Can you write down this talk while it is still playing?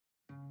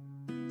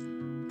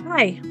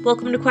Hi,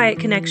 welcome to Quiet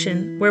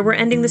Connection, where we're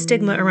ending the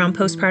stigma around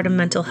postpartum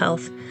mental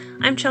health.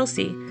 I'm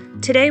Chelsea.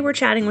 Today we're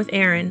chatting with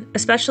Erin, a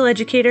special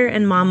educator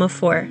and mom of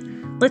 4.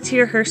 Let's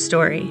hear her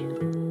story.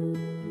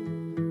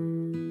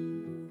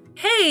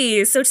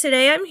 Hey, so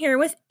today I'm here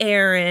with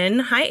Erin.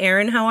 Hi,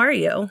 Erin. How are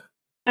you?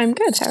 I'm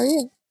good. How are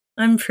you?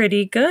 I'm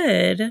pretty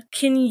good.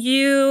 Can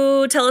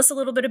you tell us a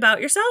little bit about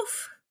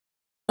yourself?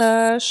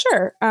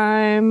 Sure.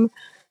 I'm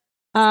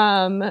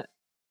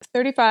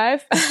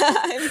 35.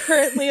 I'm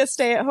currently a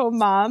stay-at-home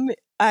mom.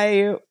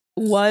 I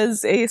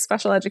was a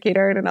special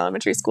educator in an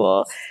elementary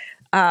school.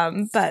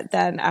 But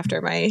then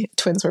after my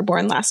twins were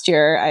born last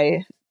year,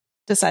 I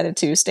decided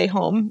to stay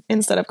home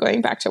instead of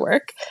going back to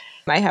work.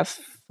 I have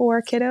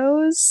 4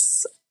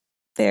 kiddos.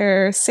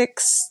 They're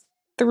 6,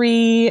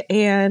 3,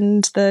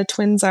 and the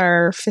twins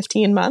are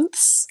 15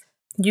 months.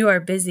 You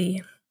are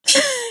busy.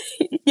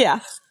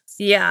 Yeah.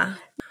 Yeah.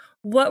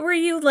 What were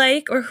you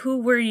like, or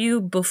who were you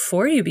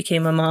before you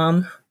became a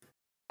mom?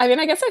 I mean,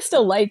 I guess I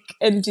still like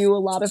and do a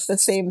lot of the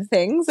same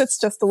things. It's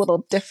just a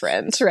little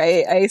different,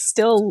 right? I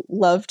still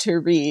love to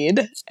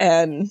read.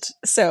 And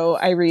so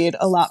I read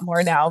a lot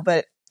more now,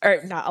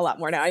 or not a lot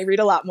more now. I read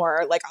a lot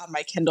more like on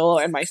my Kindle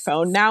and my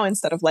phone now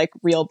instead of like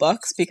real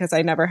books because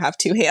I never have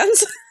 2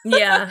 hands.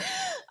 Yeah.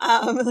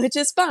 Which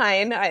is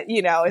fine.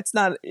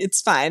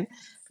 It's fine.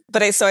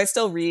 But I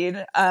still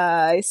read.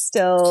 I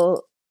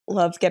still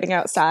love getting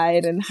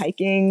outside and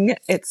hiking.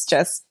 It's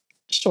just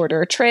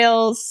shorter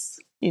trails.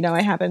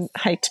 I haven't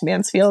hiked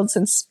Mansfield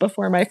since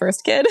before my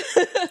first kid.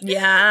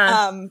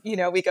 Yeah.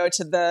 We go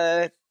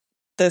to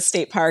the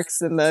state parks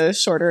and the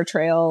shorter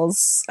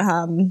trails.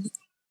 And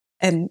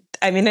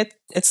I mean,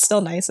 it's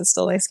still nice. It's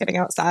still nice getting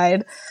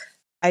outside.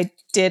 I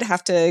did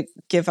have to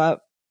give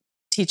up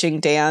teaching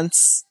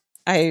dance.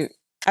 I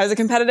was a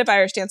competitive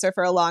Irish dancer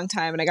for a long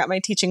time, and I got my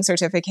teaching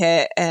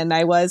certificate, and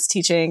I was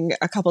teaching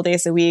a couple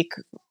days a week,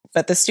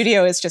 but the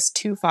studio is just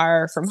too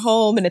far from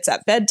home and it's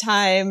at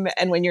bedtime.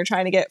 And when you're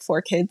trying to get 4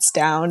 kids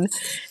down,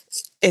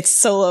 it's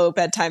solo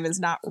bedtime is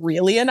not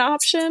really an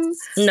option.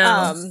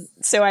 No.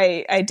 So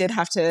I did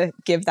have to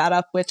give that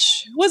up,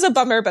 which was a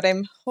bummer, but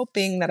I'm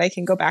hoping that I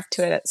can go back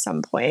to it at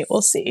some point.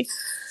 We'll see.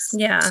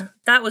 Yeah,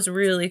 that was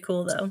really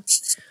cool though.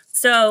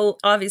 So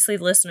obviously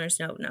listeners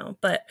don't know,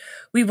 but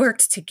we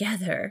worked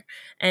together,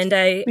 and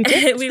we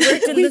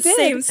worked in the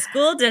same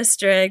school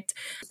district.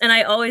 And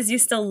I always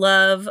used to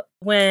love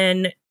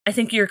when I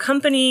think your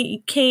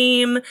company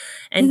came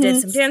and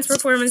did some dance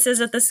performances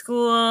at the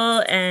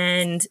school,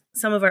 and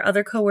some of our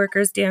other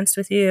coworkers danced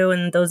with you,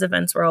 and those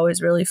events were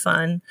always really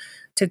fun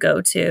to go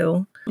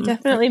to. I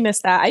definitely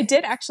miss that. I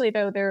did actually,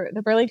 though,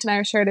 the Burlington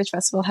Irish Heritage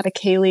Festival had a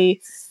Kaylee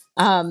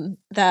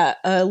that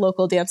a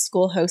local dance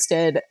school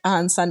hosted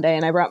on Sunday,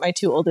 and I brought my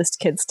 2 oldest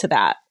kids to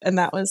that, and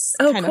that was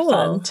kind of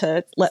fun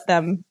to let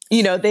them,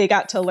 they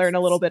got to learn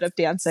a little bit of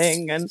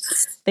dancing, and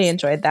they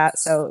enjoyed that.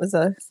 So it was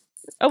a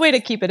way to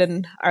keep it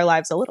in our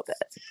lives a little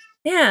bit.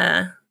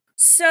 Yeah.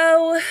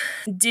 So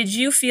did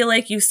you feel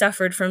like you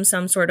suffered from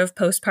some sort of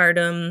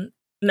postpartum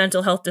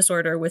mental health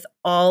disorder with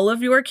all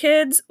of your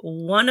kids,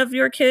 one of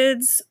your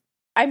kids?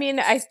 I mean,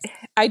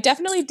 I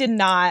definitely did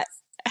not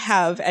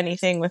have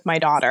anything with my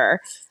daughter.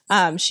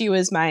 She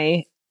was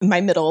my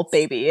middle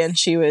baby, and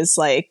she was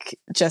like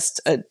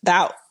just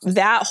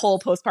that whole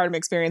postpartum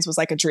experience was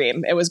like a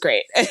dream. It was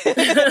great.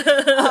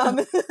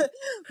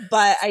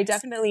 But I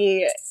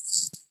definitely,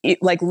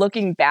 like,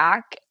 looking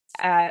back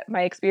at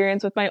my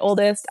experience with my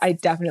oldest, I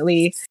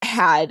definitely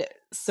had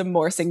some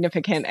more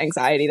significant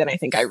anxiety than I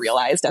think I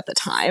realized at the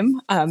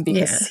time,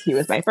 because he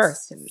was my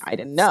first and I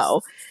didn't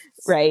know.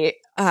 Right.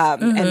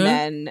 And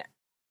then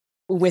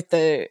with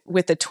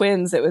the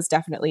twins, it was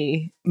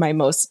definitely my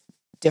most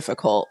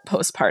difficult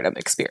postpartum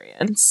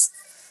experience.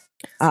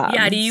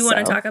 Do you want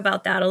to talk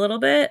about that a little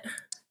bit?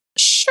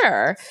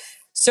 Sure.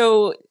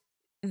 So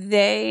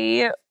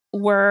they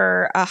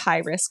were a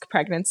high-risk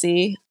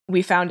pregnancy.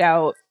 We found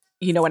out,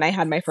 when I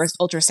had my first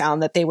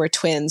ultrasound, that they were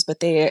twins, but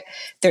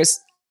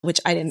there's,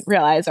 which I didn't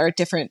realize, are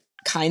different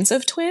kinds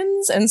of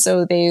twins. And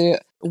so they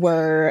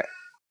were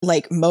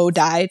like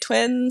Mo-Dai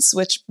twins,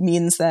 which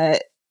means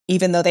that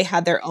even though they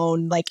had their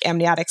own like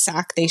amniotic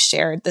sac, they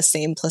shared the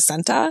same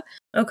placenta.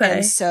 Okay.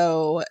 And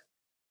so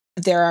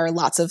there are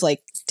lots of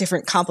like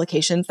different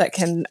complications that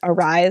can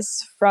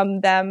arise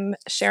from them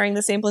sharing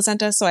the same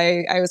placenta. So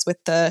I was with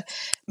the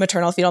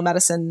maternal fetal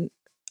medicine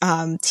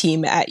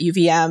team at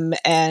UVM,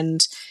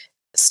 and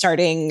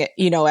starting,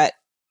 at,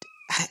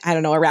 I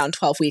don't know, around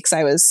 12 weeks,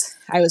 I was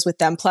with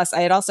them. Plus I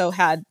had also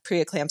had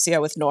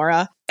preeclampsia with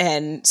Nora.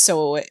 And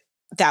so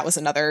that was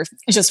another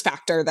just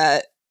factor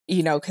that,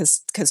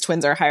 because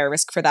twins are higher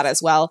risk for that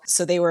as well.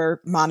 So they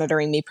were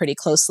monitoring me pretty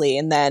closely.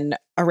 And then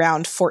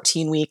around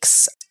 14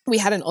 weeks, we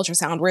had an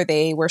ultrasound where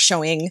they were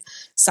showing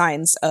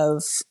signs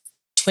of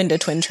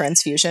twin-to-twin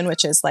transfusion,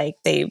 which is like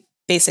they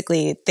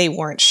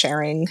weren't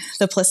sharing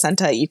the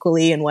placenta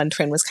equally, and one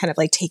twin was kind of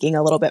like taking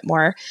a little bit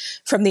more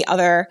from the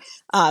other,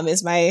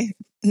 is my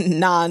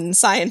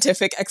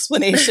non-scientific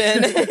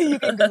explanation. You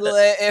can Google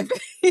it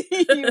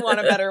if you want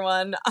a better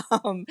one.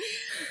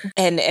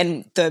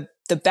 And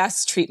the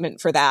best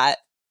treatment for that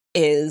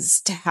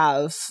is to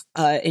have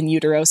in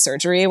utero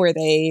surgery where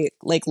they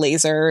like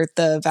laser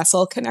the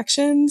vessel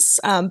connections.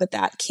 But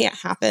that can't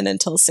happen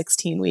until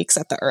 16 weeks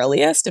at the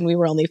earliest. And we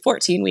were only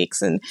 14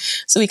 weeks. And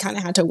so we kind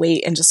of had to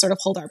wait and just sort of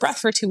hold our breath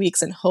for 2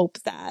 weeks and hope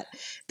that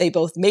they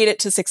both made it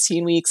to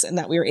 16 weeks and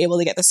that we were able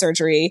to get the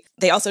surgery.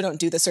 They also don't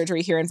do the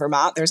surgery here in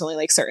Vermont. There's only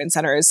like certain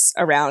centers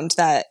around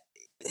that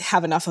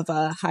have enough of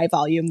a high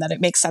volume that it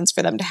makes sense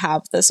for them to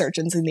have the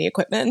surgeons and the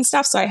equipment and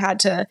stuff. So I had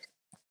to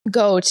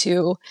go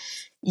to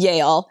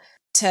Yale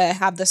to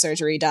have the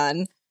surgery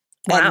done.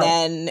 Wow. And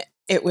then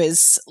it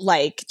was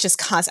like just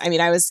constant. I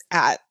mean, I was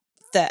at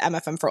the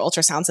MFM for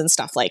ultrasounds and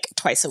stuff like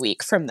twice a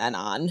week from then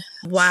on.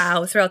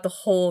 Wow. Throughout the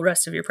whole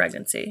rest of your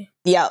pregnancy.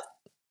 Yep.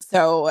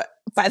 So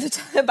by the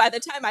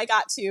time I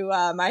got to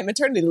my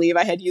maternity leave,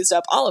 I had used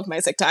up all of my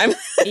sick time.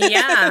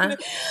 Yeah.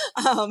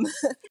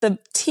 The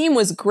team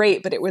was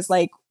great, but it was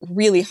like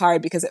really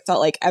hard because it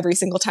felt like every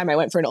single time I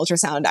went for an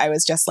ultrasound, I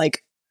was just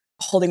like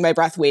holding my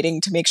breath, waiting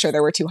to make sure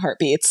there were 2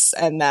 heartbeats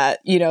and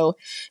that, you know,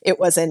 it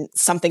wasn't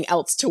something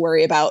else to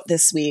worry about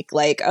this week.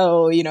 Like,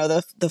 oh, you know,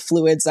 the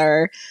fluids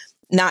are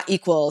not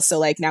equal. So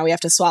like now we have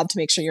to swab to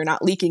make sure you're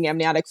not leaking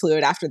amniotic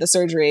fluid after the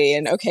surgery.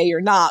 And okay, you're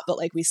not, but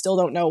like we still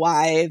don't know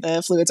why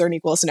the fluids aren't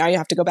equal. So now you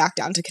have to go back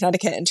down to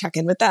Connecticut and check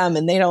in with them.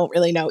 And they don't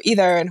really know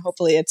either. And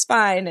hopefully it's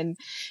fine. And,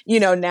 you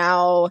know,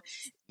 now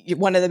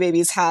one of the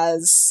babies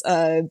has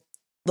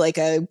like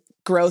a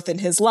growth in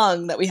his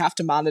lung that we have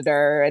to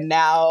monitor. And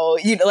now,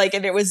 you know, like,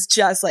 and it was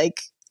just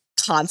like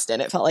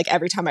constant. It felt like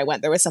every time I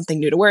went, there was something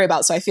new to worry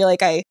about. So I feel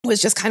like I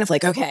was just kind of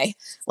like, okay,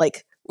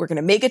 like we're going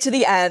to make it to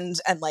the end.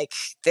 And like,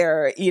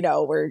 there, you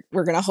know, we're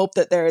going to hope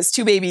that there's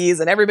 2 babies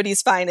and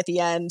everybody's fine at the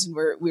end. And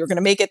we were going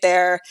to make it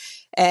there.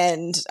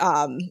 And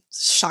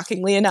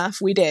shockingly enough,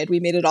 we did. We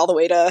made it all the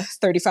way to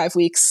 35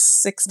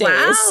 weeks, 6 days.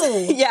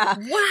 Wow. Yeah.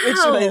 Wow. Which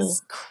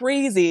was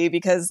crazy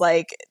because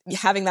like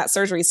having that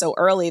surgery so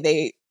early,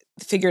 they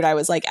figured I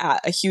was like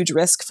at a huge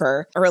risk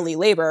for early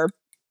labor.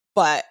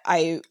 But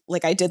I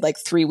did like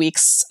 3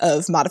 weeks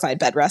of modified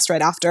bed rest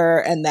right after.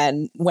 And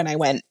then when I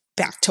went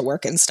back to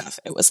work and stuff,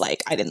 it was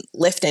like I didn't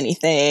lift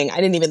anything. I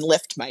didn't even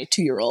lift my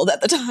 2-year-old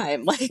at the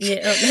time. Like,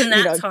 yeah, and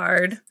that's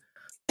hard.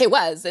 It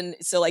was. And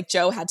so like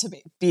Joe had to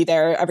be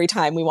there every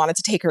time we wanted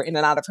to take her in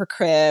and out of her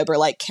crib or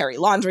like carry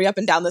laundry up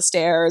and down the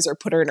stairs or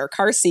put her in her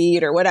car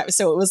seat or whatever.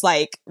 So it was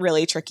like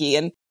really tricky.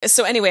 And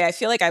so anyway, I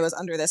feel like I was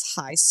under this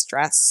high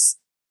stress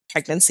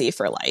pregnancy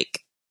for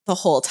like the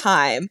whole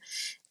time.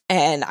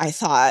 And I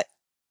thought,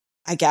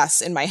 I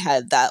guess in my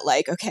head that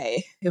like,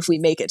 okay, if we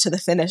make it to the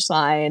finish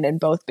line and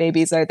both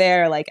babies are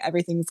there, like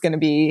everything's going to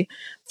be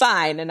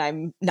fine. And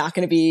I'm not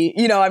going to be,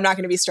 you know, I'm not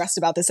going to be stressed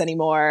about this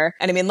anymore.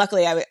 And I mean,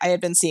 luckily I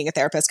had been seeing a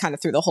therapist kind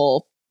of through the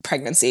whole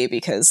pregnancy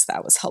because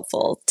that was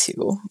helpful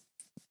to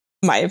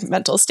my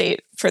mental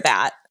state for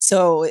that.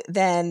 So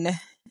then,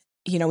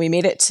 you know, we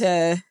made it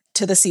to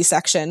the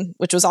C-section,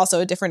 which was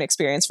also a different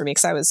experience for me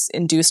because I was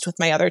induced with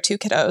my other 2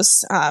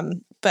 kiddos.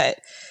 But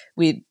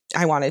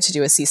I wanted to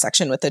do a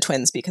C-section with the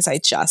twins because I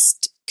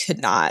just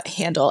could not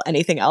handle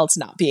anything else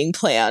not being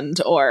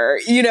planned or,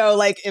 you know,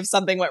 like if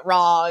something went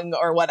wrong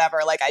or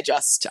whatever, like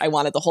I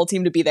wanted the whole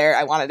team to be there.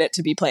 I wanted it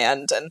to be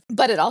planned.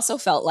 But it also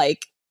felt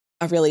like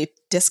a really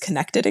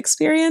disconnected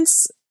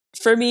experience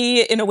for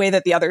me in a way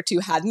that the other 2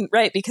 hadn't,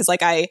 right? Because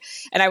like I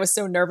was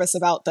so nervous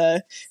about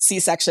the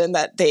C-section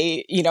that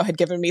they, you know, had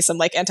given me some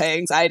like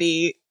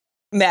anti-anxiety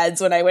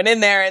meds when I went in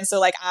there. And so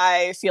like,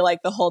 I feel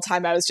like the whole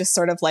time I was just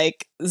sort of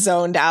like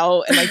zoned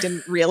out and like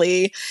didn't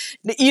really,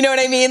 you know what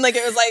I mean? Like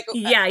it was like,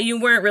 yeah,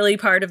 you weren't really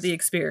part of the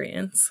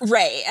experience.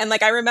 Right. And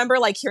like, I remember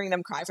like hearing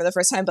them cry for the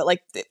first time, but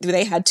like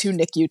they had 2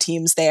 NICU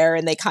teams there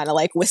and they kind of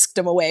like whisked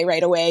them away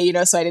right away, you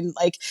know, so I didn't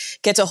like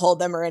get to hold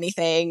them or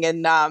anything.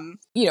 And,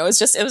 you know, it was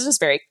just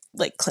very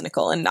like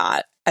clinical and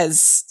not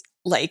as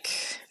like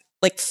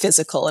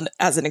physical and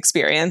as an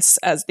experience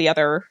as the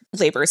other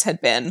labors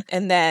had been.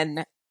 And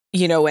then,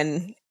 you know,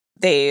 when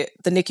the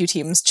NICU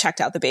teams checked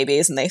out the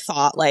babies and they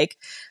thought like,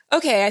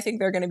 okay, I think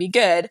they're going to be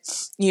good,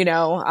 you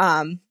know,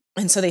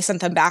 and so they sent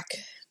them back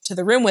to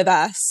the room with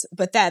us.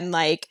 But then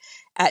like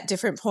at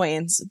different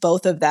points,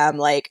 both of them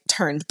like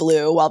turned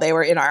blue while they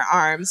were in our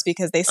arms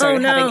because they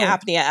started having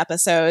apnea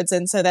episodes.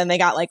 And so then they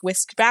got like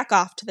whisked back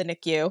off to the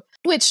NICU,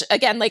 which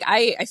again, like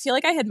I feel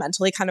like I had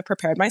mentally kind of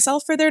prepared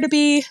myself for there to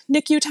be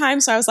NICU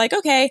time. So I was like,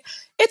 okay,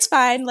 it's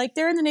fine. Like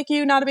they're in the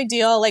NICU, not a big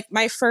deal. Like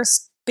my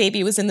first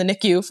baby was in the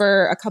NICU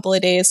for a couple of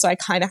days. So I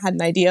kind of had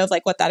an idea of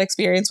like what that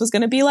experience was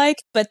going to be like.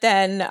 But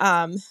then,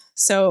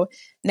 so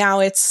now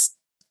it's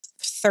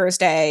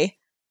Thursday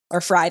or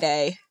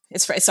Friday.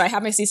 So I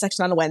have my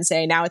C-section on a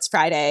Wednesday. Now it's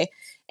Friday.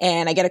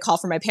 And I get a call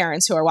from my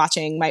parents who are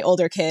watching my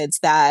older kids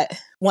that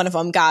one of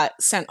them got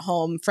sent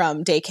home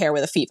from daycare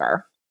with a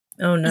fever.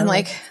 Oh, no. I'm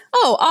like,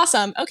 oh,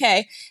 awesome.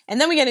 Okay.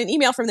 And then we get an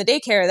email from the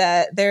daycare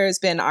that there's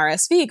been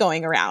RSV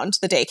going around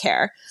the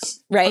daycare.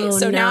 Right. Oh,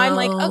 so no. now I'm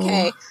like,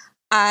 okay.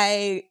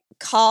 I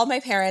call my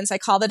parents. I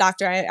call the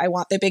doctor. I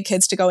want the big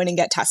kids to go in and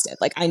get tested.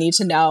 Like, I need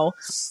to know.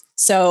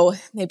 So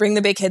they bring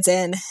the big kids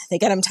in. They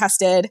get them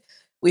tested.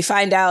 We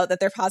find out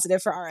that they're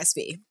positive for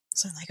RSV.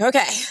 So I'm like,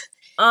 okay.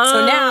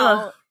 So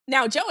Oh,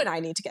 now Joe and I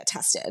need to get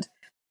tested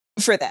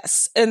for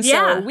this. And so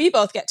yeah. we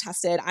both get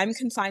tested. I'm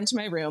confined to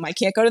my room. I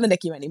can't go to the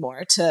NICU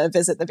anymore to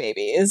visit the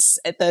babies.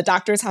 The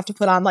doctors have to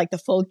put on like the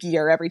full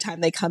gear every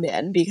time they come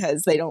in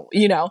because they don't,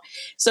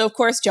 So of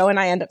course, Joe and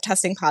I end up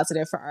testing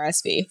positive for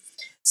RSV.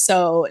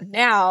 So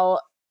now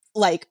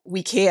like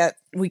we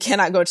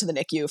cannot go to the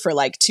NICU for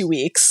like 2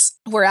 weeks.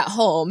 We're at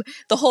home.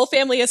 The whole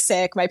family is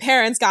sick. My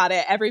parents got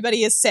it.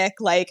 Everybody is sick.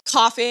 Like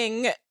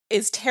coughing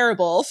is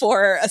terrible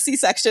for a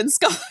C-section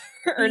scar.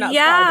 Or not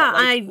scar,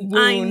 but like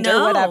wound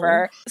or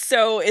whatever.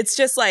 So it's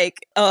just like,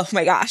 oh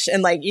my gosh.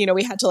 And like,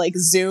 we had to like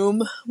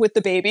Zoom with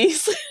the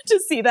babies to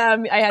see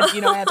them. I had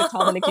to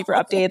call the NICU for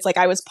updates. Like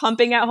I was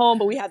pumping at home,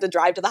 but we had to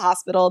drive to the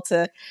hospital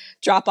to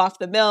drop off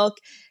the milk.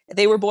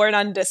 They were born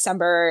on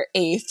December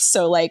 8th.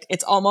 So like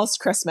it's almost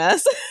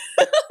Christmas.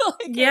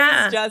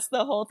 Yeah. It was just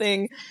the whole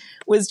thing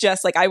was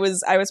just like I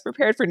was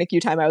prepared for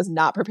NICU time. I was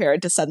not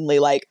prepared to suddenly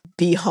like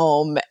be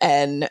home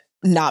and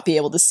not be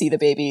able to see the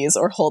babies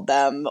or hold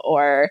them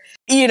or,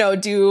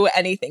 do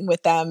anything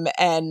with them.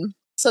 And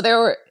so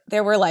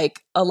there were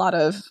like a lot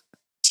of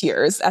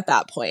tears at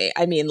that point.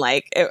 I mean,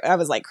 like I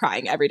was like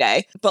crying every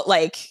day, but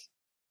like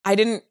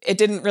it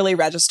didn't really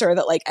register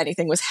that like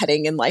anything was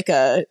heading in like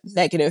a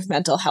negative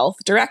mental health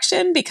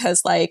direction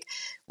because like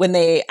when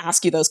they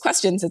ask you those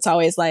questions, it's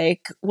always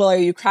like, well, are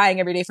you crying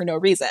every day for no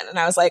reason? And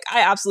I was like,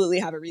 I absolutely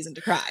have a reason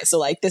to cry. So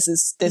like, this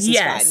is fine.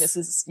 This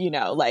is,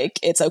 like,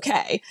 it's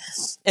okay.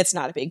 It's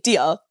not a big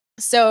deal.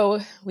 So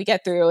we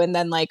get through and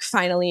then like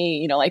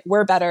finally, like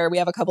we're better. We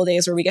have a couple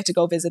days where we get to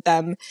go visit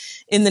them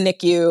in the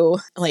NICU.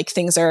 Like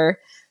things are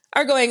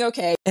going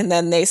okay. And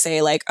then they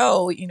say like,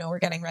 oh, we're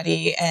getting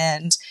ready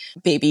and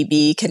baby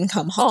B can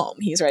come home.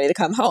 He's ready to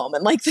come home.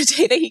 And like the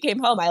day that he came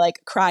home, I like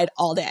cried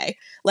all day.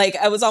 Like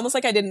I was almost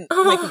like I didn't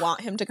like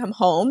want him to come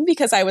home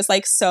because I was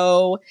like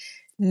so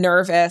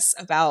nervous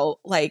about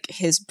like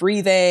his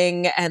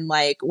breathing and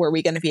like were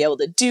we going to be able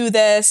to do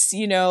this,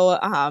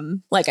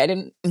 like I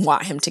didn't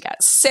want him to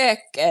get sick.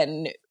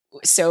 And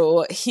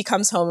so he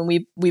comes home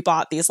and we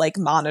bought these like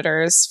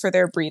monitors for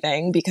their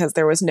breathing because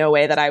there was no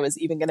way that I was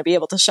even going to be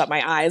able to shut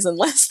my eyes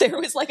unless there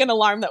was like an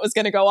alarm that was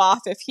going to go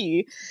off if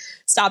he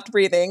stopped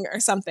breathing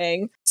or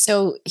something.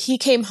 So he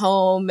came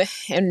home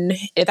and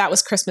that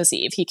was Christmas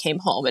Eve. He came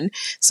home. And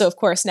so of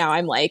course now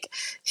I'm like,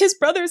 his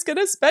brother's going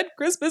to spend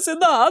Christmas in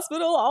the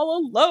hospital all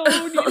alone.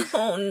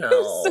 Oh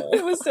no. So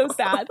it was so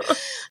sad.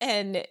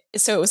 And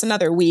so it was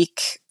another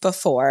week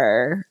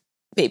before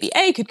baby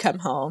A could come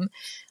home.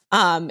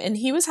 And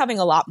he was having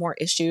a lot more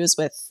issues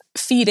with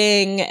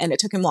feeding and it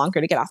took him longer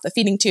to get off the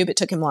feeding tube. It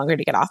took him longer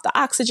to get off the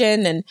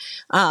oxygen. And,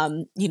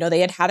 they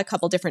had a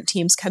couple different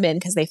teams come in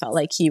because they felt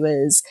like he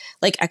was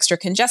like extra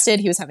congested.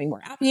 He was having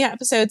more apnea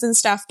episodes and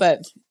stuff,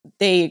 but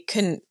they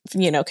couldn't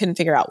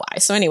figure out why.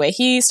 So anyway,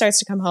 he starts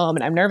to come home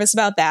and I'm nervous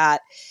about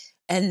that.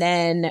 And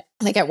then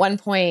like at one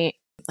point,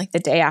 like the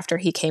day after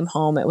he came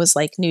home, it was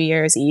like New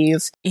Year's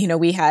Eve.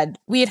 We had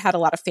a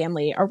lot of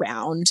family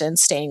around and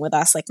staying with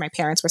us. Like my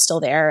parents were still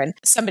there and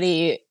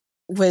somebody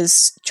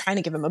was trying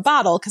to give him a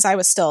bottle because I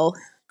was still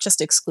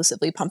just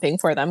exclusively pumping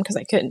for them because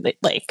I couldn't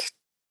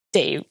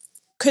they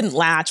couldn't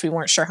latch. We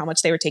weren't sure how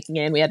much they were taking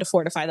in. We had to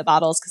fortify the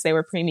bottles because they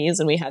were preemies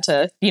and we had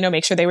to,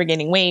 make sure they were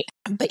gaining weight.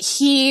 But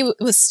he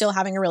was still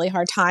having a really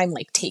hard time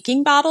like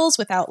taking bottles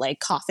without like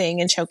coughing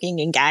and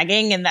choking and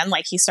gagging. And then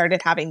like he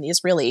started having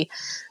these really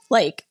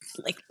like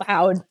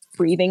loud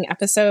breathing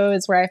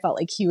episodes where I felt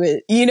like he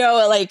was,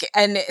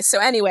 and so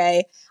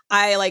anyway,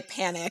 I like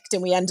panicked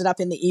and we ended up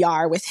in the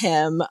ER with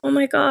him. Oh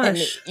my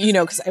gosh. And,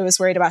 because I was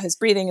worried about his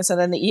breathing. And so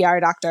then the ER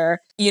doctor,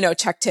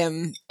 checked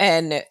him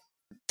and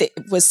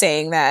was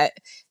saying that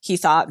he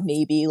thought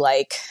maybe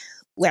like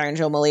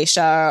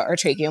laryngomalacia or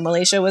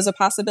tracheomalacia was a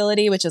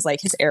possibility, which is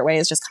like his airway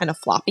is just kind of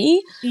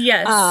floppy.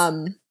 Yes.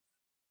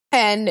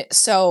 And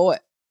so,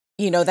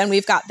 then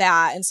we've got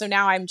that. And so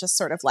now I'm just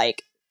sort of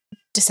like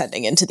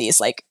descending into these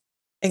like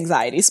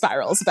anxiety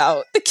spirals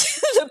about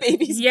the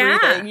baby's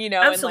breathing,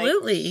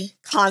 absolutely. And like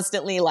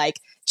constantly like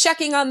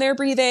checking on their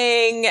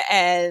breathing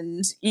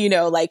and,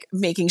 like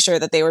making sure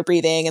that they were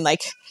breathing and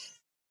like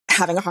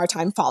having a hard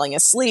time falling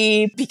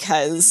asleep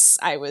because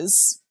I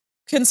was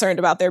concerned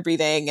about their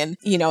breathing and,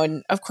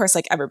 and of course,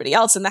 like everybody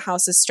else in the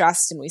house is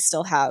stressed and we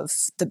still have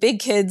the big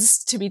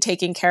kids to be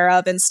taken care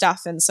of and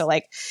stuff. And so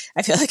like,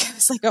 I feel like I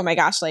was like, oh my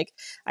gosh, like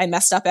I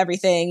messed up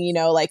everything,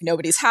 like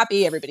nobody's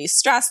happy, everybody's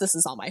stressed. This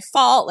is all my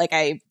fault. Like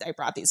I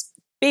brought these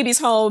babies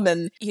home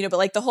and, but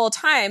like the whole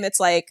time it's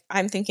like,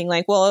 I'm thinking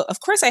like, well, of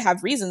course I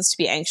have reasons to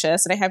be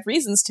anxious and I have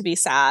reasons to be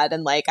sad.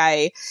 And like,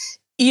 I,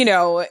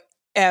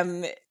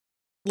 am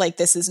like,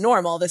 this is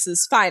normal. This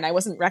is fine. I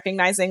wasn't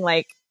recognizing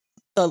like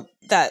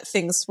that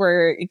things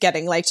were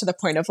getting like to the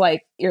point of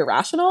like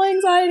irrational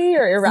anxiety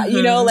or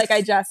like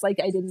I just like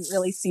I didn't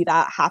really see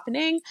that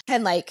happening.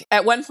 And like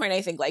at one point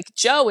I think like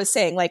Joe was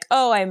saying like,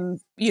 oh, I'm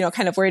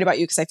kind of worried about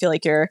you because I feel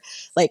like you're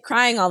like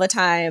crying all the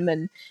time.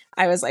 And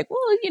I was like,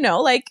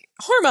 well, like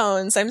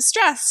hormones, I'm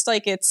stressed,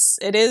 like it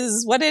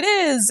is what it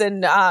is.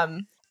 And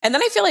then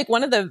I feel like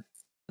one of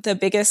the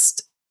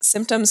biggest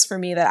symptoms for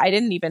me that I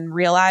didn't even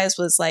realize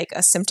was like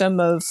a symptom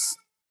of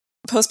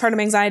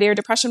postpartum anxiety or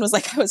depression was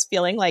like I was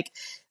feeling like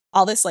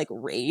all this like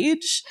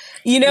rage,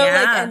 like,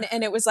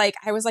 and it was like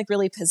I was like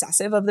really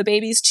possessive of the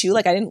babies too.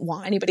 Like I didn't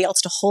want anybody else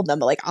to hold them,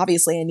 but like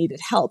obviously I needed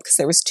help because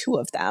there was two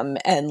of them,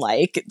 and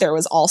like there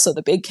was also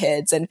the big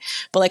kids,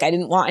 but like I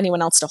didn't want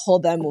anyone else to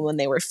hold them. When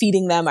they were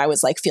feeding them, I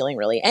was like feeling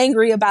really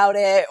angry about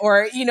it,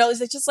 or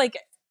it's just like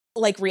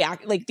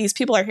react, like these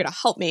people are here to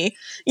help me,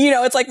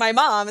 it's like my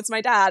mom, it's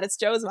my dad, it's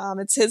Joe's mom,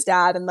 it's his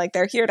dad, and like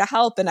they're here to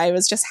help. And I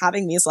was just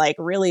having these like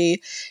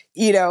really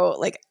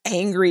like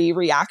angry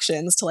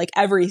reactions to like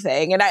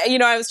everything, and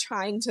I was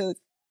trying to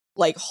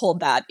like hold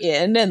that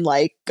in and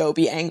like go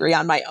be angry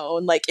on my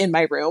own, like in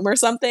my room or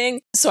something,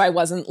 so I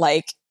wasn't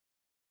like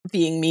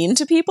being mean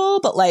to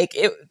people, but like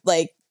it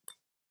like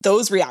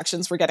those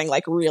reactions were getting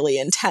like really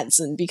intense.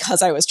 And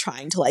because I was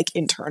trying to like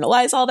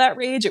internalize all that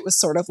rage, it was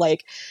sort of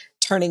like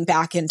turning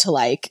back into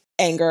like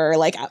anger,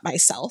 like at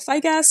myself, I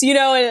guess,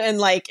 and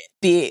like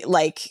be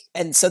like,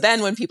 and so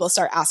then when people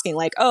start asking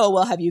like, oh,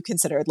 well, have you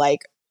considered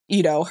like,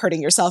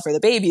 hurting yourself or the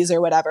babies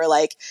or whatever,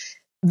 like,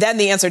 then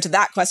the answer to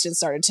that question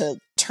started to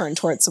turn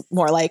towards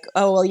more like,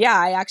 oh, well, yeah,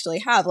 I actually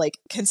have like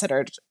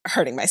considered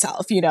hurting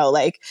myself,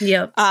 like,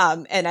 yep.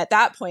 And at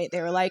that point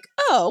they were like,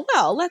 oh,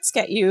 well, let's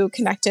get you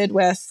connected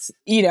with,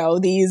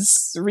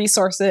 these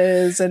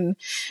resources and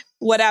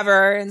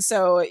whatever. And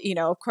so,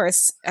 of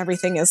course,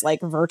 everything is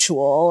like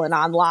virtual and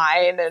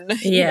online. And,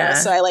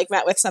 so I like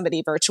met with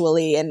somebody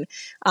virtually, and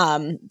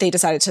they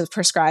decided to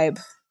prescribe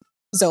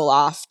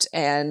Zoloft,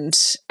 and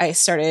I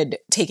started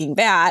taking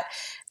that.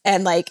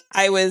 And like,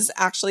 I was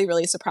actually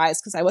really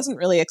surprised because I wasn't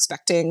really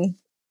expecting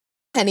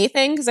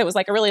anything because it was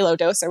like a really low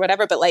dose or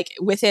whatever. But like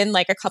within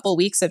like a couple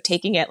weeks of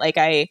taking it, like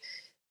I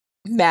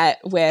met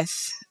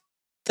with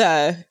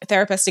the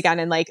therapist again,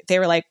 and like they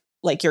were like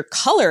your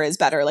color is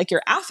better, like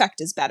your affect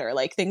is better,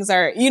 like things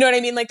are, you know what I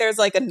mean? Like there's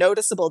like a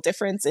noticeable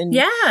difference in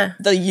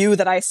the you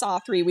that I saw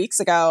 3 weeks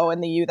ago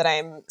and the you that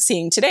I'm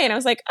seeing today. And I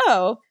was like,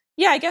 oh,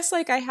 yeah, I guess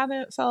like I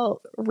haven't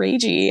felt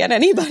ragey at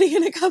anybody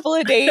in a couple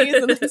of days.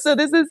 And so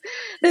this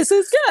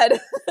is good.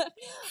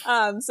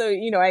 So,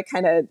 I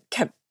kind of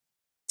kept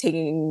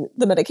taking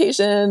the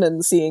medication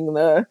and seeing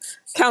the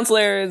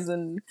counselors,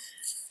 and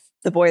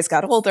the boys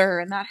got older,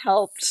 and that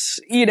helped,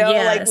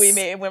 like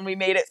when we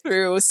made it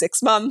through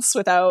 6 months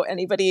without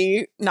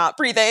anybody not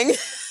breathing.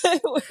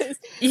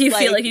 You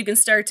feel like you can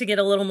start to get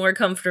a little more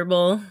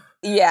comfortable.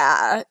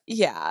 Yeah.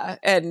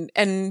 And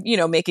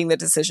making the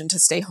decision to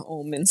stay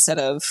home instead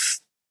of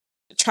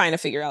trying to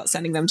figure out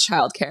sending them to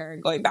childcare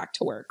and going back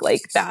to work,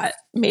 like that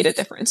made a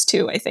difference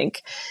too. I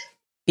think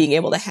being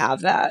able to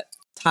have that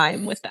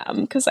time with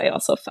them, because I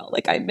also felt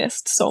like I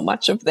missed so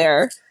much of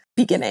their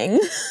beginning.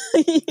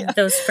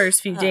 Those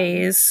first few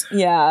days.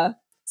 Yeah.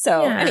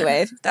 So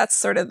anyway, that's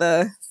sort of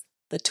the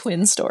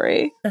twin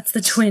story. That's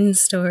the twin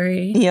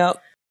story.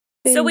 Yep.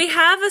 So we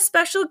have a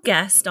special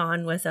guest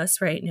on with us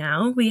right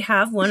now. We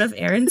have one of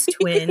Erin's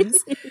twins.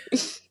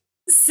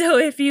 So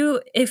if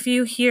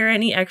you hear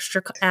any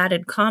extra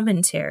added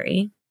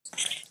commentary,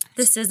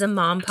 this is a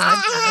mom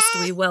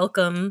podcast.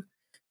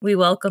 We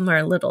welcome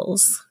our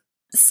littles.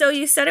 So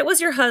you said it was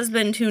your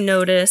husband who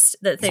noticed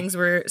that things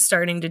were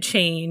starting to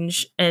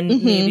change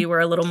and maybe were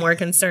a little more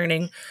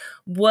concerning.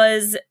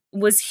 Was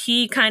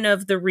he kind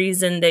of the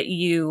reason that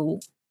you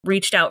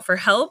reached out for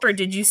help, or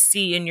did you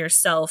see in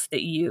yourself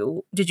did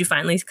you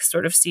finally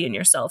sort of see in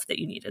yourself that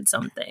you needed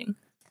something?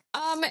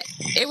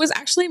 It was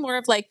actually more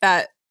of like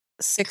that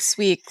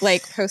 6-week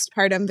like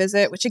postpartum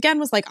visit, which again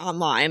was like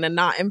online and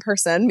not in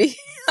person.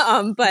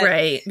 But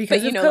right,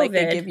 because of COVID. Like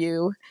they give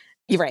you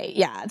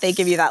they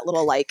give you that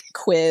little like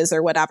quiz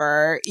or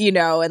whatever,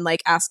 and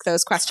like ask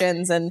those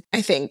questions, and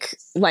I think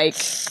like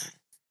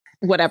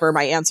whatever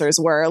my answers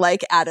were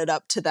like added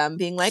up to them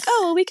being like,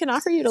 oh, well, we can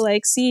offer you to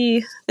like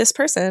see this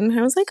person.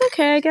 I was like,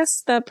 okay, I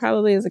guess that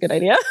probably is a good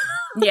idea.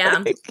 Yeah.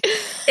 Like,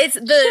 it's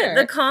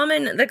the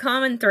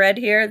common thread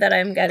here that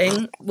I'm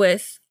getting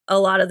with a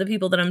lot of the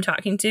people that I'm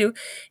talking to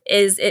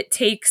is it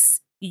takes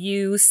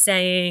you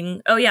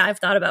saying, oh yeah, I've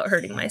thought about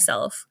hurting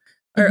myself,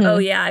 or oh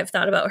yeah, I've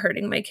thought about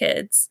hurting my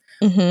kids.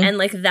 And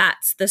like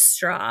that's the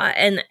straw.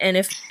 And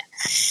if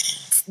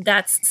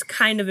that's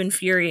kind of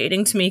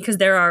infuriating to me, because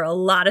there are a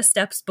lot of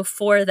steps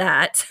before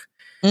that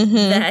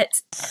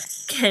that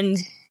can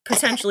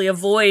potentially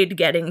avoid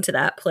getting to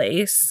that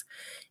place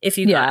if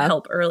you got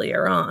help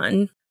earlier on.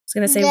 I was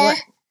going to say,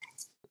 what?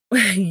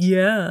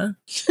 Yeah.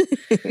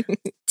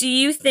 Do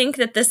you think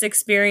that this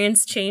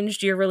experience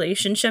changed your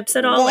relationships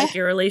at all? Like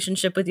your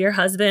relationship with your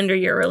husband or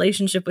your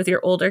relationship with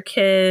your older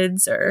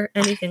kids or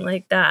anything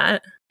like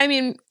that? I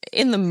mean,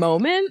 in the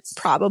moment,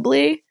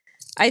 probably.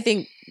 I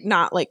think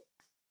not like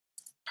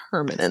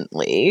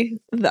permanently,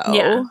 though.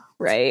 Yeah.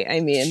 Right? I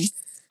mean,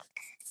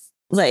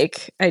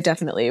 like, I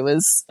definitely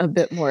was a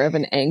bit more of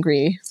an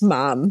angry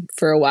mom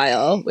for a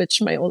while,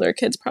 which my older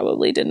kids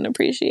probably didn't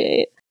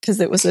appreciate. because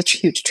it was a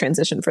huge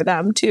transition for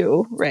them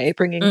too, right?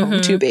 Bringing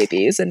home two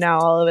babies. And now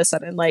all of a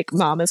sudden, like,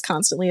 mom is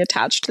constantly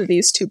attached to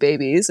these two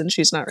babies and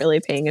she's not really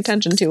paying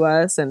attention to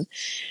us. And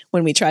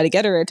when we try to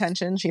get her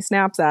attention, she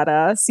snaps at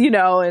us, you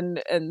know,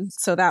 and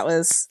so that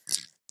was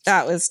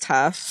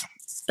tough.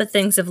 But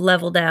things have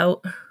leveled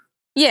out.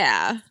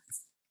 Yeah.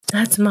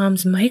 That's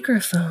mom's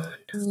microphone.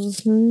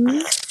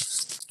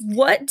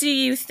 What do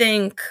you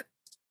think?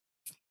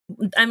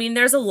 I mean,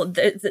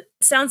 it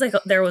sounds like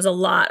there was a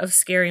lot of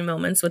scary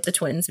moments with the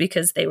twins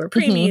because they were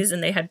preemies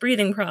and they had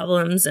breathing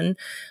problems. And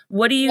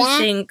what do you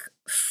think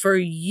for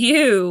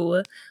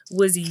you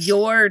was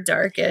your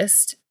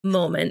darkest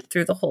moment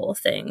through the whole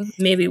thing?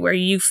 Maybe where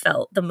you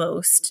felt the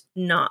most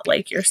not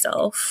like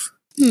yourself?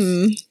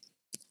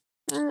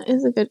 That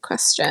is a good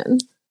question.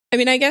 I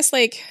mean, I guess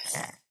like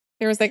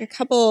there was like a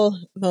couple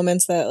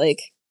moments that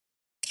like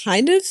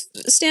kind of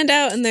stand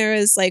out. And there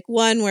was like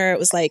one where it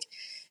was like,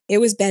 it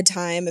was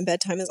bedtime, and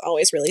bedtime is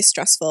always really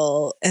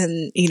stressful.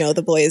 And, you know,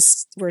 the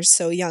boys were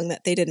so young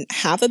that they didn't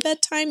have a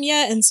bedtime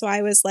yet. And so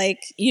I was like,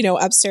 you know,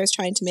 upstairs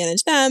trying to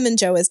manage them, and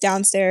Joe was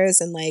downstairs.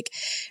 And like,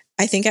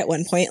 I think at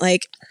one point,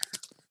 like,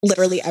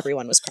 literally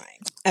everyone was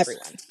crying.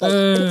 Everyone.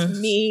 Like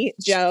me,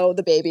 Joe,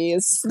 the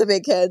babies, the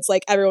big kids,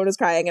 like everyone was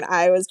crying. And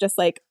I was just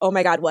like, oh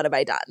my God, what have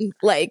I done?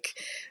 Like,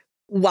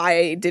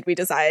 why did we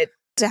decide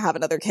to have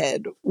another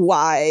kid?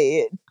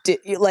 Why did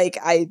you, like,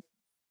 I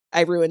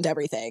ruined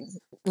everything,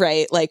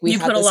 right? Like we you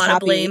had put a this lot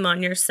happy, of blame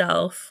on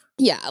yourself.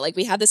 Yeah, like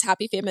we had this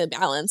happy family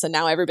balance, and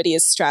now everybody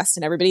is stressed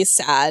and everybody is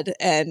sad,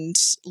 and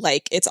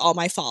like it's all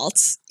my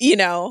fault, you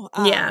know?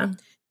 Yeah.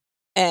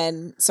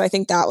 And so I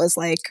think that was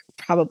like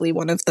probably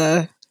one of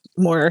the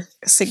more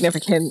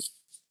significant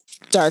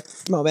dark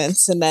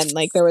moments. And then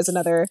like there was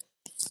another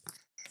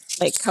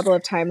like couple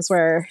of times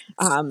where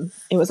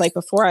it was like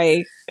before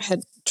I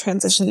had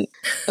transitioned.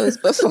 It was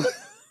before.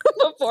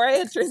 Before I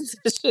had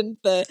transitioned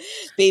the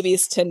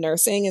babies to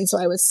nursing, and so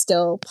I was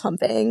still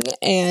pumping,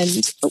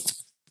 and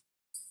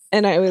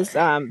I was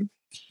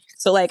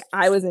so like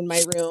I was in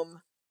my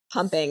room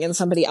pumping, and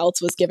somebody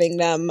else was giving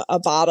them a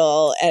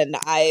bottle, and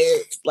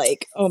I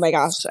like, oh my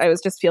gosh, I was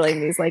just feeling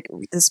these like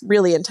this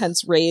really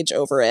intense rage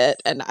over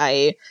it, and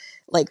I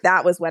like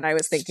that was when I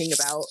was thinking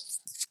about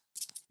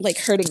like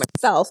hurting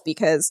myself,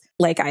 because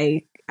like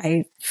I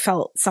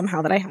felt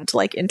somehow that I had to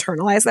like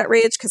internalize that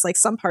rage, because like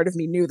some part of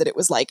me knew that it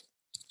was like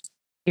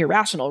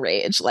irrational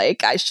rage.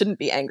 Like I shouldn't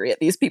be angry at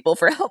these people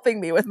for helping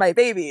me with my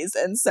babies.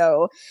 And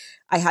so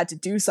I had to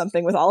do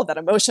something with all of that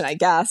emotion, I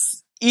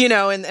guess, you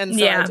know, and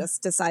so I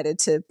just decided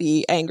to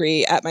be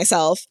angry at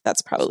myself.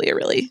 That's probably a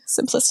really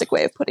simplistic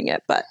way of putting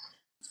it, but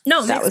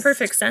no, it makes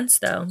perfect sense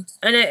though.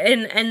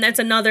 And that's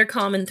another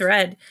common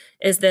thread,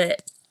 is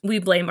that we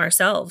blame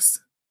ourselves.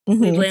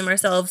 We blame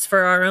ourselves for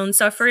our own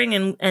suffering,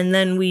 and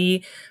then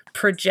we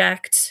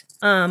project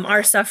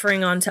our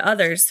suffering onto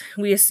others.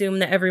 We assume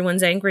that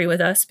everyone's angry with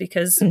us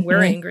because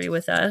we're angry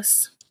with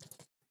us.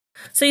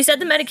 So you said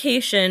the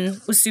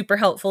medication was super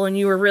helpful, and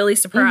you were really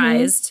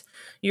surprised.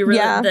 You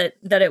really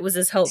that it was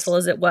as helpful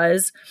as it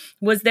was.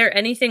 Was there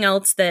anything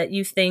else that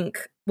you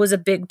think was a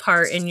big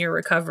part in your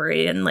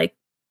recovery, and like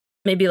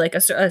maybe like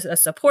a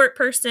support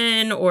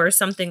person or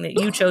something that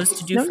you chose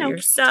to do for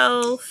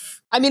yourself?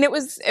 I mean, it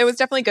was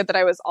definitely good that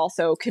I was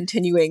also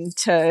continuing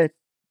to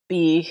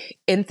be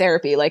in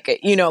therapy, like,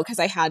 you know, because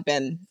I had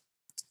been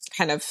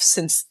kind of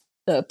since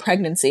the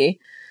pregnancy.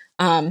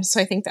 So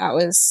I think that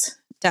was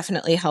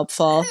definitely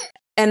helpful.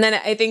 And then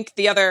I think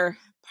the other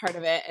part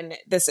of it, and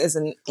this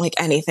isn't like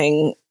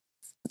anything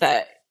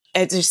that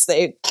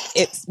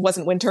it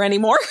wasn't winter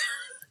anymore.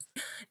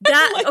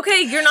 That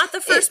okay, you're not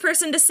the first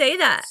person to say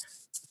that.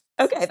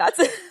 Okay, that's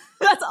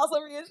also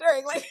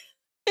reassuring. Like,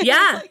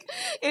 yeah,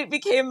 it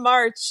became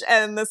March,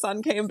 and the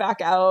sun came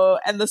back out,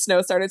 and the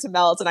snow started to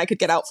melt, and I could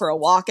get out for a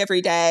walk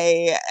every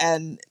day,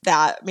 and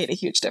that made a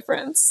huge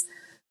difference.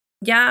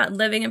 Yeah,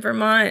 living in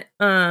Vermont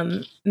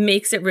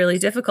makes it really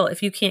difficult.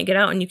 If you can't get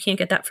out and you can't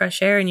get that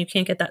fresh air and you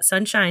can't get that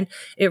sunshine,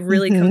 it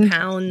really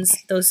compounds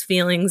those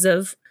feelings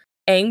of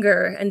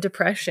anger and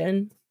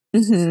depression.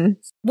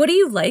 What do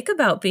you like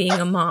about being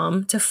a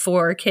mom to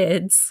 4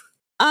 kids?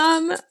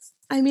 I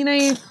mean,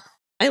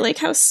 I like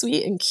how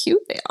sweet and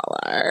cute they all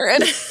are.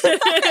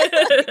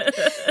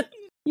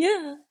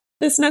 Yeah,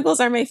 the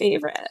snuggles are my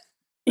favorite.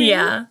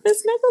 Yeah, the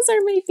snuggles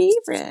are my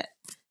favorite.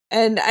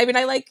 And I mean,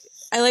 I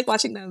like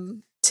watching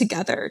them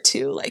together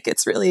too. Like,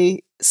 it's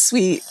really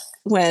sweet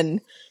when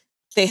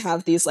they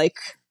have these like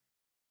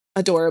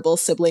adorable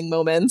sibling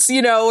moments,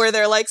 you know, where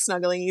they're like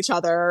snuggling each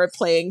other or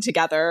playing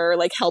together or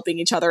like helping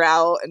each other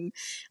out. And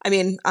I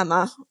mean, on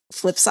the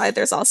flip side,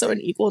 there's also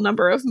an equal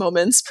number of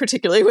moments,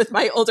 particularly with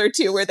my older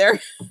 2, where they're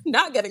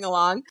not getting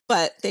along,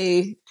 but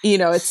they, you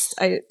know, it's,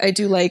 I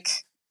do like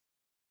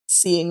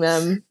seeing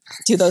them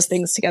do those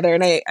things together.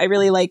 And I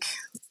really like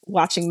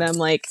watching them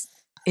like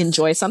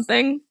enjoy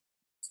something.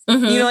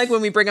 You know, like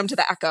when we bring them to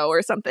the Echo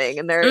or something,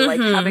 and they're like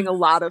having a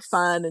lot of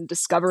fun and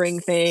discovering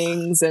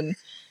things, and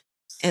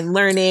and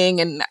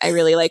learning. And I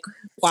really like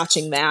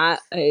watching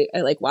that. I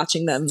like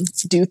watching them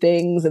do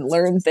things and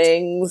learn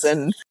things.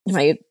 And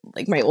my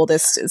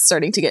oldest is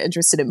starting to get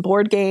interested in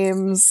board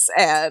games.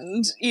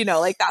 And,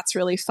 like that's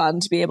really fun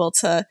to be able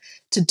to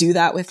do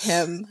that with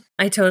him.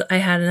 I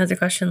had another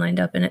question lined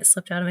up and it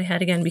slipped out of my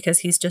head again because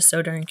he's just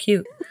so darn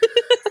cute.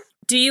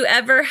 Do you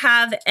ever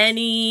have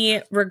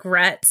any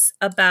regrets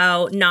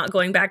about not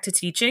going back to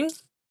teaching?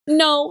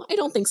 No, I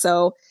don't think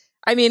so.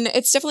 I mean,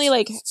 it's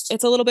definitely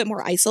it's a little bit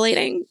more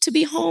isolating to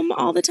be home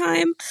all the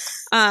time.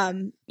 I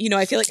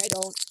feel like I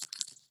don't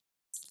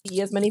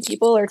see as many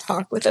people or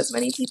talk with as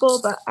many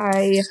people, but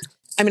I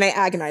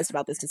agonized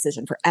about this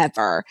decision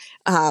forever.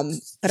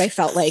 But I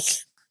felt like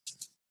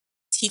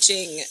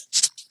teaching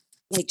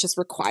just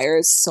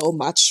requires so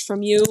much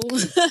from you.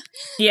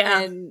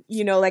 Yeah. And,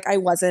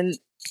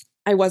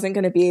 I wasn't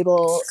going to be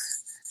able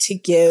to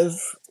give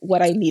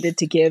what I needed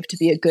to give to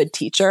be a good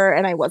teacher.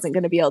 And I wasn't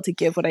going to be able to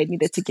give what I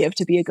needed to give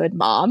to be a good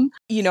mom,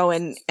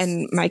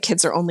 and my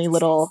kids are only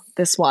little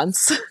this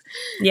once.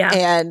 Yeah.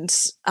 And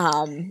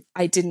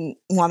I didn't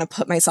want to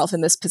put myself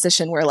in this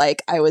position where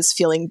I was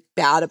feeling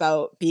bad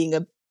about being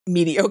a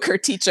mediocre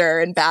teacher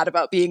and bad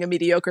about being a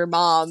mediocre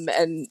mom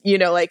and,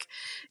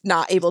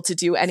 not able to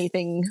do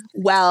anything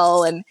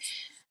well.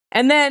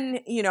 And then,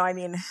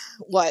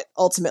 what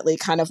ultimately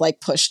kind of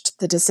pushed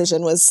the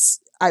decision was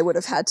I would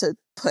have had to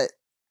put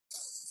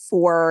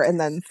 4 and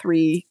then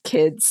 3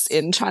 kids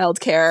in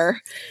childcare,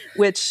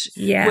 which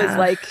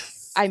was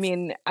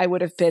I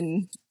would have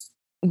been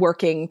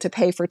working to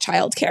pay for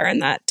childcare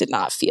and that did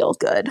not feel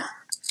good.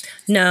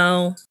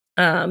 No,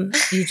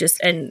 you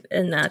just, and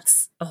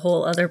that's a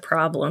whole other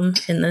problem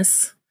in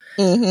this.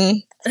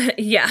 Mm-hmm.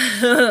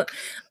 Yeah.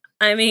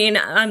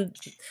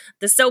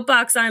 The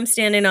soapbox I'm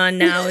standing on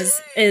now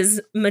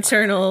is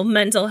maternal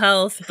mental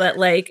health, but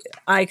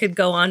I could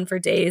go on for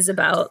days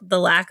about the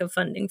lack of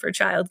funding for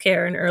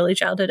childcare and early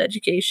childhood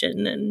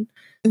education, and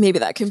maybe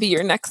that can be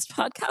your next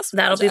podcast.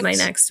 That'll be my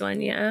next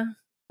one. Yeah.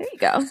 There you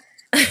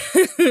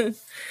go.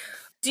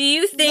 Do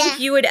you think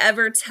you would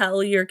ever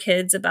tell your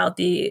kids about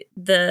the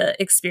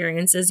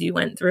experiences you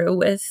went through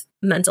with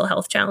mental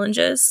health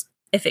challenges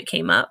if it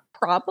came up?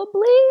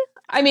 Probably.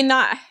 I mean,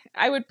 not.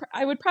 I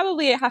would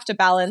probably have to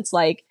balance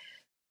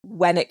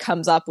when it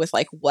comes up with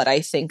what I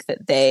think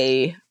that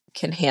they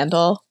can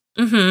handle.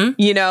 Mm-hmm.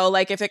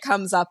 If it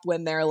comes up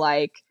when they're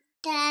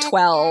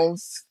 12,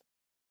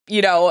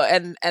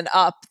 and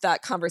up,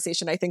 that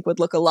conversation I think would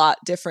look a lot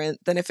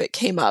different than if it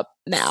came up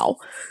now.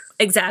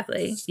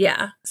 Exactly.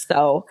 Yeah.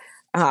 So,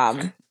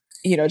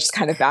 just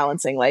kind of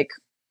balancing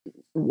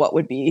what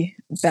would be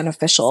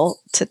beneficial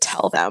to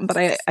tell them.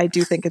 But I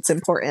do think it's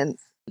important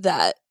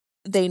that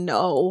they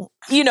know,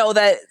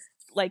 that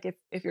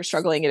if you're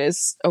struggling, it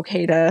is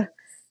okay to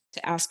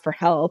ask for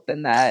help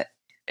and that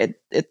it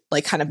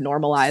kind of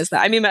normalize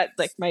that. I mean, that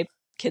my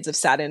kids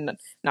have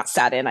not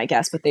sat in, I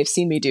guess, but they've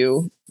seen me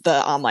do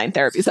the online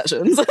therapy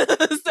sessions. So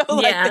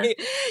they,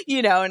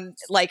 and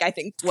I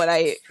think what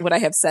I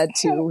have said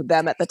to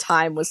them at the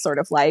time was sort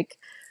of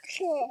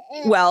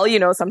well,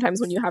 sometimes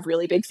when you have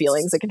really big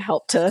feelings, it can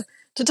help to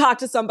talk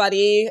to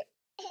somebody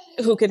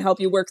who can help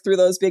you work through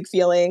those big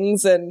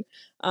feelings. And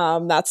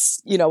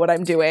that's, what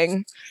I'm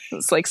doing.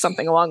 It's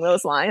something along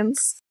those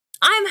lines.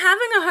 I'm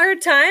having a hard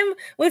time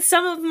with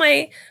some of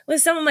my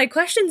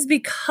questions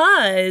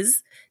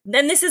because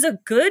then this is a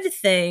good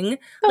thing.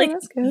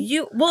 That's good.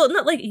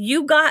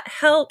 You got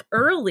help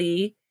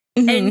early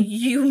mm-hmm. and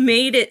you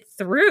made it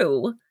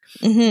through.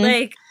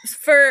 Mm-hmm.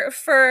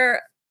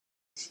 For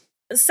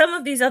some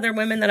of these other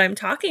women that I'm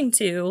talking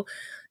to,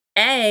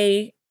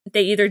 they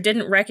either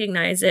didn't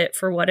recognize it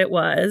for what it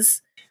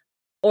was,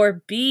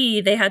 or B,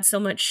 they had so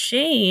much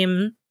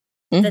shame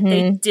mm-hmm. that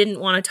they didn't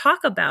want to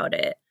talk about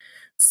it.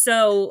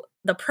 So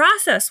the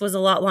process was a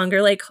lot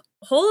longer.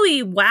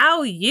 Holy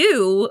wow,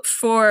 you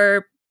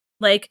for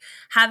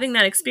having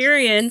that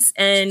experience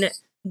and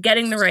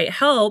getting the right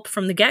help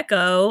from the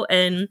get-go.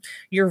 And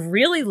you're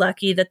really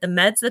lucky that the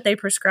meds that they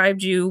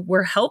prescribed you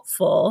were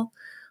helpful.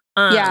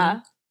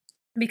 Yeah.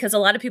 Because a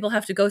lot of people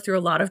have to go through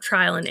a lot of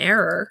trial and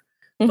error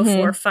mm-hmm.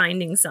 before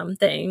finding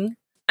something.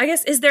 I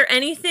guess, is there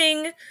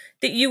anything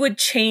that you would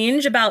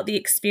change about the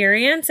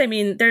experience? I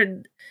mean,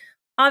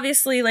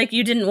 obviously,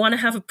 you didn't want to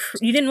have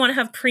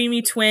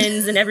preemie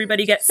twins and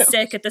everybody gets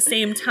sick at the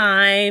same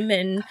time,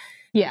 and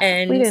we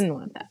didn't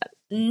want that.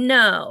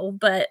 No,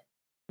 but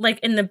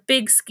in the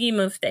big scheme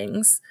of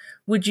things,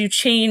 would you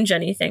change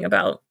anything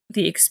about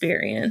the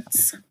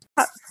experience?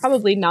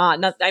 Probably not.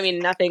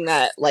 Nothing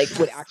that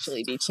would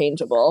actually be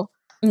changeable.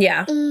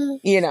 Yeah,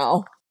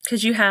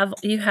 because you have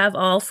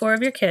all 4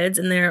 of your kids,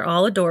 and they're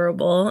all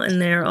adorable,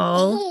 and they're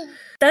all.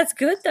 That's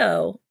good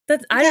though.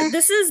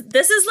 This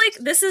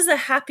is a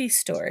happy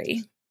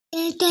story.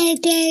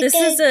 This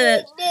is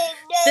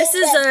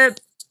a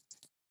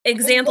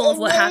example of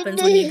what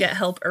happens when you get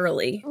help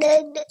early.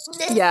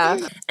 Yeah.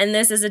 And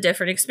this is a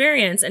different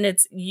experience, and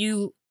it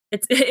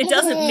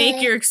doesn't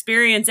make your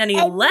experience any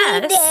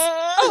less.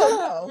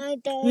 Oh,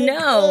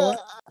 no.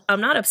 I'm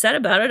not upset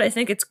about it. I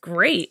think it's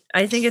great.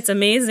 I think it's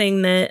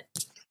amazing that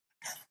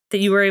that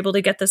you were able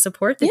to get the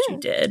support that you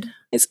did.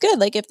 It's good.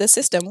 Like if the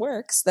system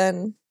works,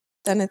 then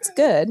it's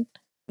good.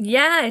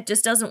 Yeah, it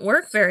just doesn't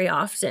work very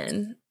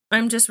often.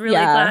 I'm just really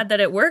glad that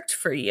it worked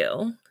for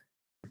you.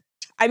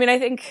 I mean, I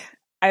think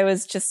I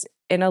was just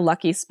in a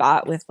lucky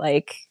spot with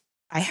like,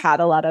 I had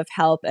a lot of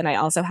help, and I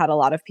also had a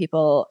lot of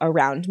people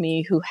around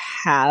me who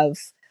have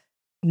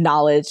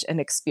knowledge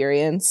and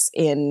experience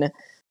in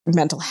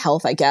mental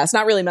health, I guess.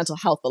 Not really mental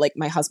health, but like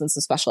my husband's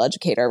a special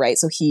educator, right?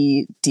 So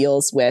he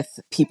deals with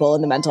people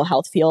in the mental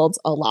health field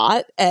a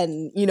lot,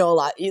 and, you know, a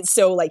lot.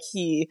 So like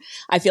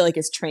I feel like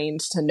is trained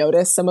to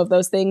notice some of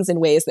those things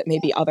in ways that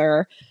maybe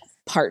other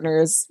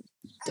partners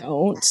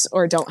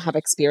don't have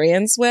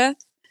experience with.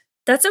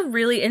 That's a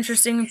really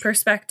interesting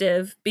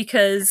perspective,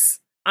 because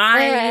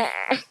I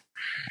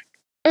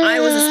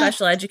was a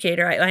special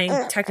educator.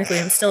 I technically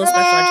am still a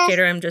special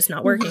educator. I'm just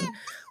not working.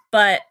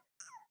 But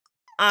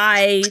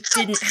I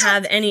didn't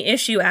have any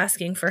issue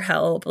asking for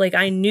help. Like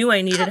I knew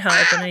I needed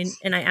help,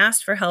 and I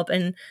asked for help.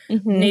 And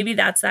maybe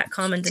that's that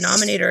common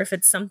denominator. If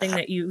it's something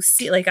that you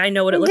see, like I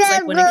know what it looks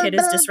like when a kid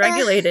is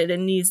dysregulated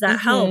and needs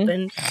that help,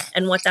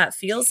 and what that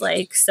feels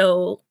like.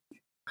 So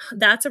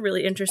that's a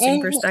really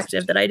interesting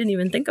perspective that I didn't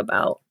even think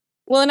about.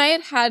 Well, and I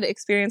had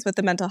experience with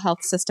the mental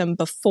health system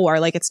before.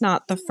 Like, it's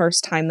not the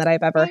first time that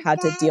I've ever had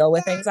to deal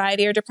with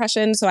anxiety or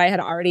depression. So I had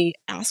already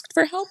asked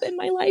for help in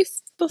my life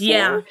before.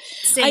 Yeah,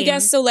 same. I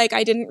guess. So, like,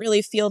 I didn't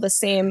really feel the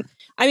same.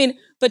 I mean,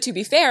 but to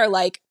be fair,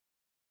 like,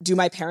 do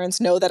my parents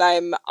know that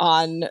I'm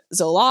on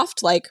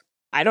Zoloft? Like,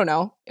 I don't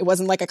know. It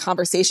wasn't like a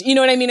conversation. You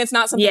know what I mean? It's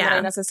not something that I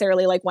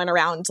necessarily, like, went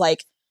around,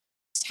 like,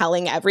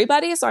 telling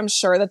everybody. So I'm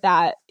sure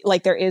that,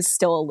 like, there is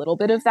still a little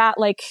bit of that,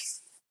 like,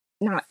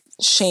 not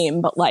shame,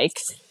 but, like,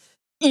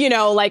 you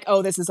know, like,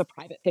 oh, this is a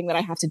private thing that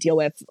I have to deal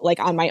with, like,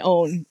 on my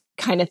own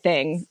kind of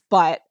thing.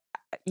 But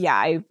yeah,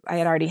 I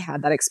had already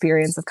had that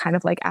experience of kind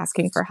of like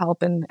asking for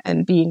help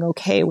and being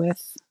okay with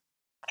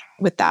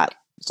that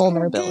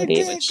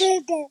vulnerability, which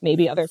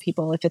maybe other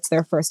people, if it's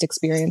their first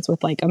experience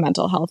with like a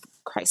mental health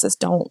crisis,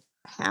 don't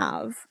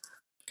have.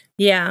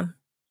 Yeah,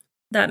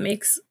 that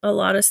makes a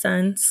lot of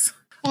sense.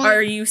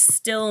 Are you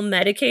still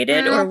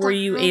medicated, or were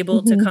you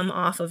able to come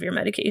off of your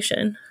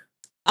medication?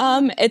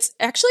 It's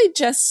actually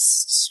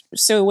just,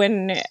 so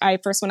when I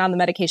first went on the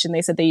medication,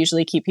 they said they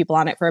usually keep people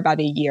on it for about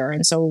a year.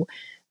 And so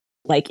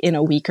like in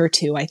a week or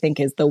two, I think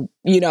is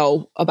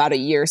about a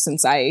year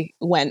since I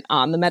went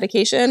on the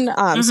medication.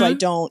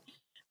 So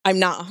I'm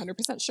not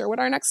 100% sure what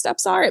our next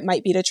steps are. It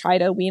might be to try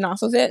to wean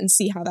off of it and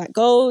see how that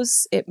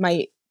goes. It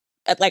might,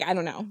 like, I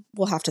don't know.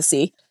 We'll have to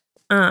see.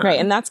 Right.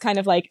 And that's kind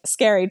of like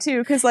scary too.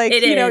 Because like,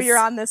 you're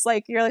on this,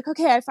 like, you're like,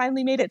 okay, I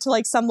finally made it to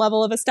like some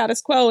level of a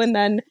status quo, and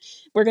then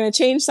we're going to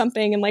change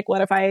something. And like,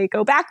 what if I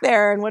go back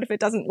there? And what if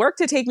it doesn't work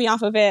to take me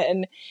off of it?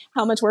 And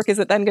how much work is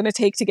it then going to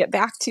take to get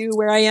back to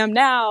where I am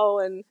now?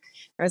 And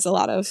there's a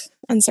lot of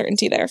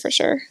uncertainty there for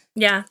sure.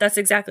 Yeah, that's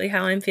exactly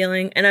how I'm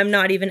feeling. And I'm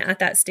not even at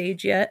that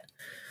stage yet.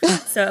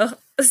 So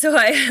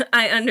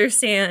I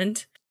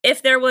understand.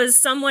 If there was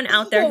someone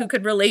out there who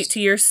could relate to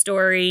your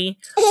story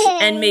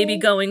and maybe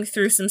going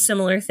through some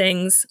similar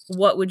things,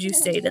 what would you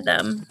say to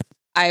them?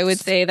 I would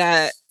say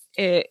that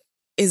it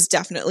is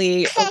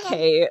definitely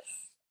okay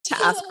to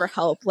ask for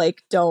help.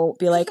 Like, don't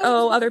be like,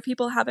 oh, other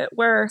people have it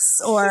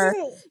worse, or,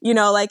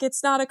 like,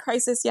 it's not a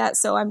crisis yet,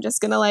 so I'm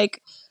just gonna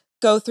like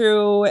go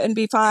through and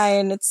be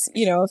fine. It's,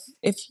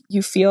 if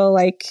you feel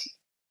like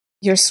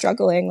you're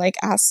struggling, like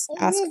ask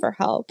for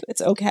help.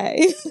 It's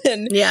okay.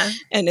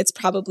 And it's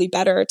probably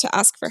better to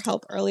ask for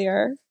help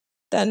earlier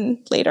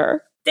than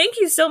later. Thank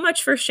you so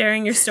much for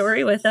sharing your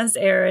story with us,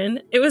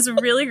 Erin. It was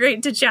really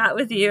great to chat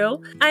with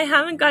you. I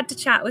haven't got to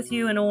chat with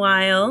you in a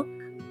while.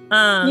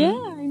 I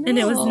know. And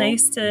it was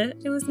nice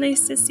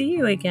to see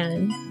you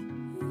again.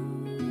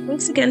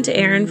 Thanks again to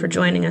Erin for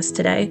joining us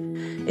today.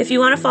 If you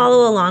want to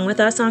follow along with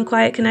us on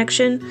Quiet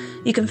Connection,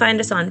 you can find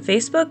us on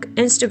Facebook,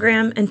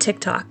 Instagram, and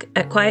TikTok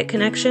at Quiet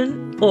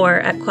Connection or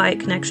at Quiet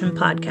Connection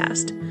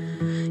Podcast.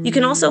 You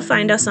can also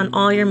find us on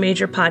all your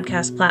major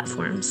podcast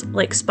platforms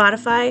like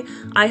Spotify,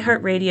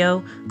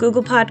 iHeartRadio,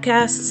 Google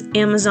Podcasts,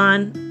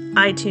 Amazon,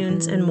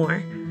 iTunes, and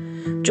more.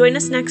 Join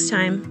us next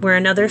time where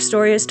another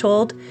story is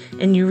told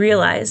and you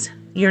realize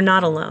you're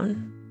not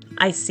alone.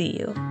 I see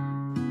you.